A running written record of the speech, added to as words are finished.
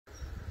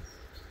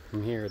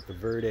I'm here at the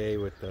Verde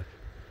with the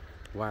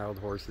wild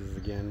horses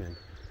again, and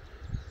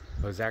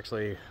I was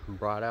actually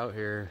brought out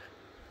here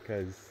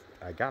because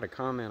I got a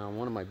comment on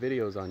one of my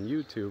videos on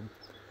YouTube.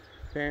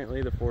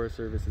 Apparently the Forest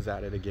Service is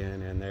at it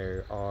again, and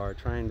they are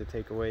trying to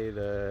take away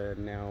the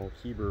now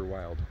Heber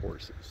Wild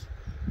Horses.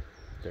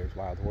 There's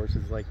wild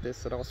horses like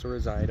this that also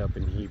reside up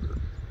in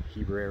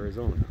Heber,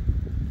 Arizona.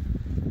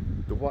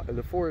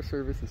 The Forest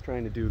Service is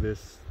trying to do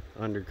this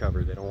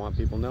undercover. They don't want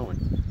people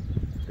knowing.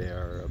 They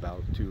are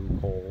about to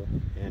cull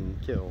and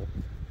kill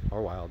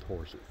our wild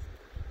horses.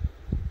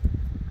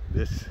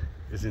 This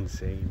is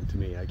insane to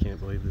me. I can't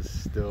believe this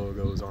still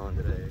goes on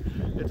today.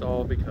 It's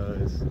all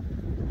because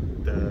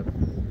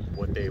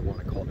what they want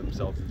to call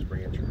themselves is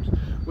ranchers,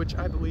 which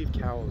I believe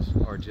cows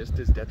are just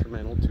as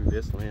detrimental to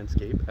this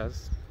landscape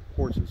as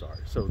horses are.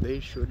 So they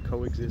should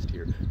coexist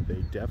here.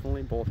 They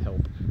definitely both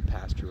help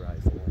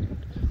pasteurize the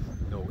land.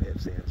 No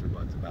ifs, ands, or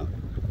buts about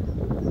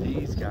it.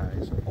 These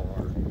guys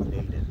are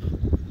native.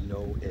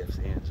 No ifs,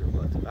 ands, or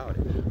buts about it.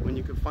 When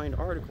you can find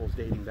articles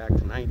dating back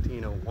to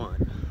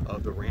 1901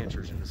 of the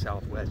ranchers in the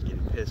Southwest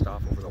getting pissed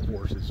off over the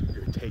horses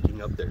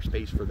taking up their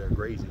space for their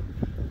grazing.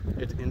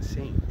 It's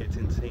insane. It's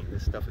insane.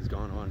 This stuff has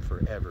gone on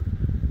forever.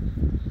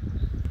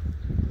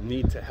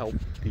 Need to help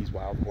these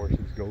wild horses.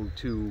 Go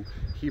to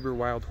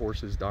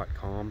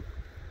HeberWildHorses.com,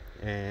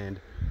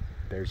 and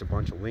there's a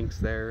bunch of links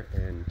there,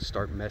 and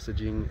start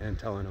messaging and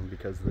telling them,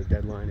 because the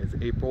deadline is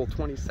April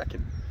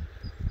 22nd.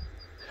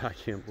 I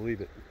can't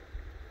believe it.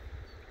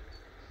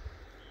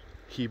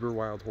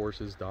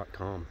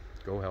 HeberWildHorses.com.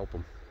 Go help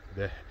them.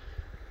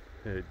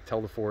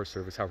 Tell the Forest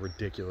Service how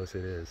ridiculous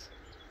it is.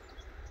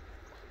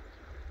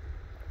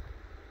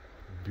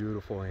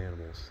 Beautiful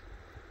animals.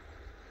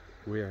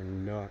 We are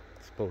not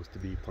supposed to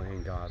be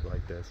playing God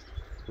like this.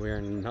 We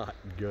are not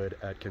good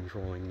at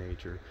controlling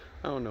nature.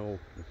 I don't know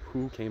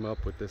who came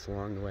up with this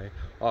along the way.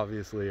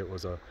 Obviously it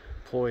was a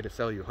ploy to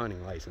sell you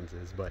hunting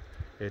licenses, but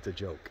it's a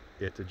joke.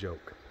 It's a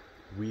joke.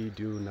 We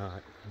do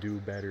not do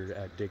better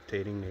at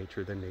dictating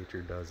nature than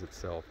nature does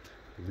itself.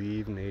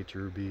 Leave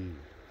nature be.